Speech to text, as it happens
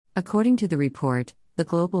According to the report, the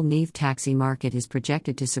global NEV taxi market is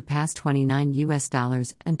projected to surpass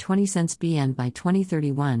 $29.20 BN by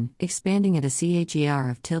 2031, expanding at a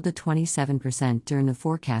CAGR of 27% during the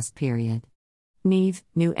forecast period. NEV,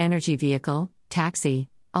 New Energy Vehicle, Taxi,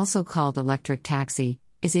 also called electric taxi,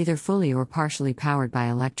 is either fully or partially powered by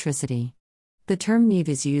electricity. The term NEV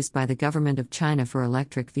is used by the government of China for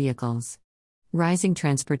electric vehicles. Rising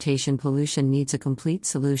transportation pollution needs a complete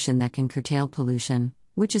solution that can curtail pollution,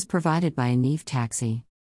 which is provided by a NEV taxi.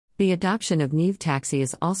 The adoption of NEV taxi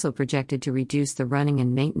is also projected to reduce the running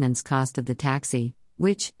and maintenance cost of the taxi,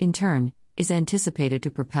 which, in turn, is anticipated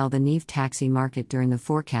to propel the NEV taxi market during the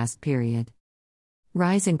forecast period.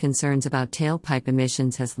 Rising concerns about tailpipe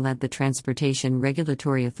emissions has led the transportation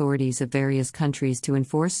regulatory authorities of various countries to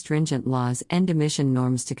enforce stringent laws and emission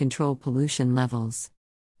norms to control pollution levels.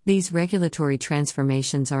 These regulatory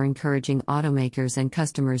transformations are encouraging automakers and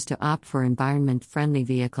customers to opt for environment-friendly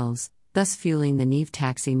vehicles, thus fueling the NEV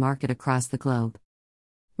taxi market across the globe.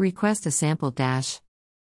 Request a sample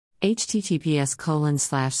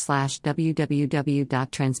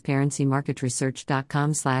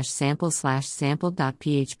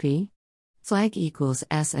https://www.transparencymarketresearch.com/sample/sample.php flag equals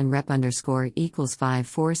S and rep _ equals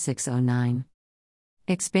 54609.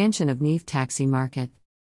 Expansion of NEV taxi market.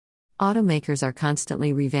 Automakers are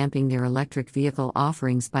constantly revamping their electric vehicle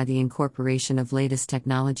offerings by the incorporation of latest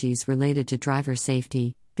technologies related to driver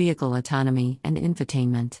safety, vehicle autonomy, and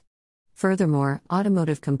infotainment. Furthermore,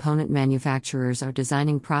 automotive component manufacturers are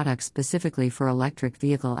designing products specifically for electric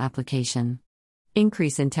vehicle application.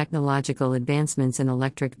 Increase in technological advancements in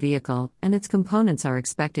electric vehicle and its components are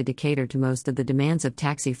expected to cater to most of the demands of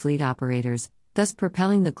taxi fleet operators, thus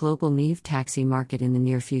propelling the global NEV taxi market in the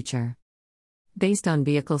near future. Based on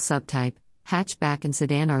vehicle subtype, hatchback and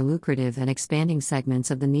sedan are lucrative and expanding segments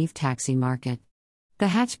of the NEV taxi market. The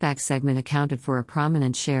hatchback segment accounted for a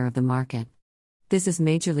prominent share of the market. This is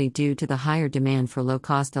majorly due to the higher demand for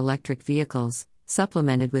low-cost electric vehicles,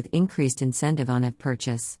 supplemented with increased incentive on at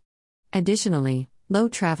purchase. Additionally, low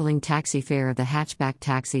traveling taxi fare of the hatchback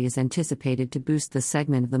taxi is anticipated to boost the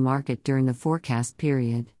segment of the market during the forecast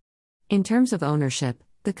period. In terms of ownership,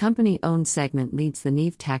 the company-owned segment leads the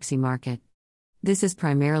NEV taxi market. This is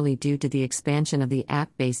primarily due to the expansion of the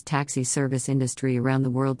app-based taxi service industry around the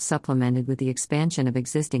world, supplemented with the expansion of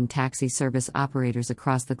existing taxi service operators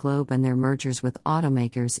across the globe and their mergers with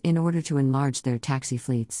automakers in order to enlarge their taxi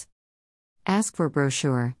fleets. Ask for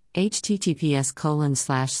brochure,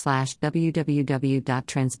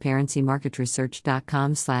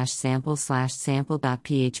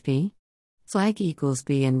 https://www.transparencymarketresearch.com/sample/sample.php flag equals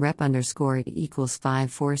B and rep _ equals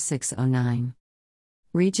 54609.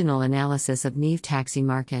 Regional analysis of NEV taxi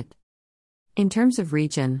market. In terms of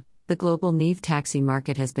region, the global NEV taxi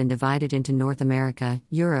market has been divided into North America,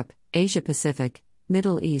 Europe, Asia Pacific,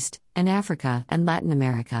 Middle East, and Africa and Latin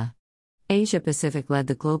America. Asia Pacific led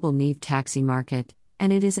the global NEV taxi market,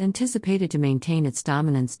 and it is anticipated to maintain its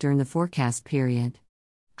dominance during the forecast period.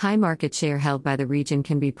 High market share held by the region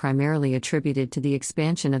can be primarily attributed to the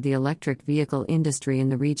expansion of the electric vehicle industry in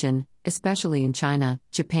the region, especially in China,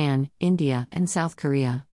 Japan, India, and South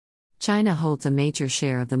Korea. China holds a major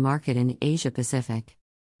share of the market in Asia Pacific.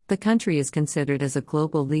 The country is considered as a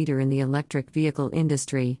global leader in the electric vehicle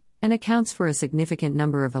industry, and accounts for a significant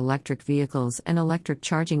number of electric vehicles and electric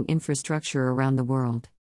charging infrastructure around the world.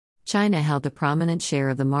 China held a prominent share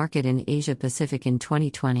of the market in Asia Pacific in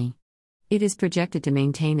 2020. It is projected to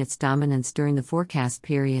maintain its dominance during the forecast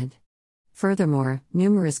period. Furthermore,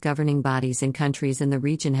 numerous governing bodies in countries in the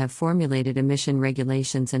region have formulated emission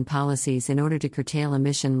regulations and policies in order to curtail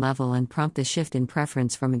emission level and prompt the shift in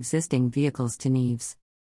preference from existing vehicles to NEVs.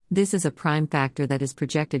 This is a prime factor that is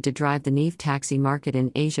projected to drive the NEV taxi market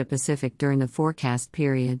in Asia Pacific during the forecast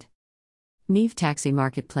period. NEV taxi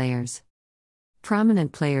market players.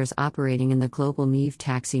 Prominent players operating in the global NEV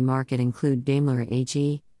taxi market include Daimler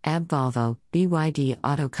AG, AB Volvo, BYD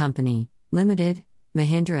Auto Company, Limited,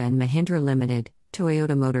 Mahindra and Mahindra Limited,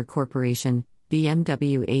 Toyota Motor Corporation,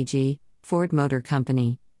 BMW AG, Ford Motor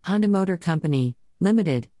Company, Honda Motor Company,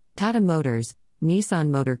 Limited, Tata Motors, Nissan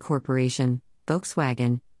Motor Corporation,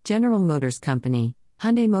 Volkswagen, General Motors Company,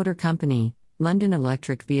 Hyundai Motor Company, London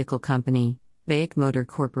Electric Vehicle Company, BAIC Motor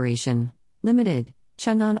Corporation, Limited,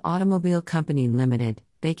 Chang'an Automobile Company Limited,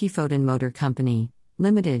 Baiki Foden Motor Company,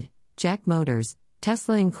 Limited, Jack Motors,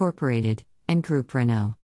 Tesla Incorporated, and Group Renault.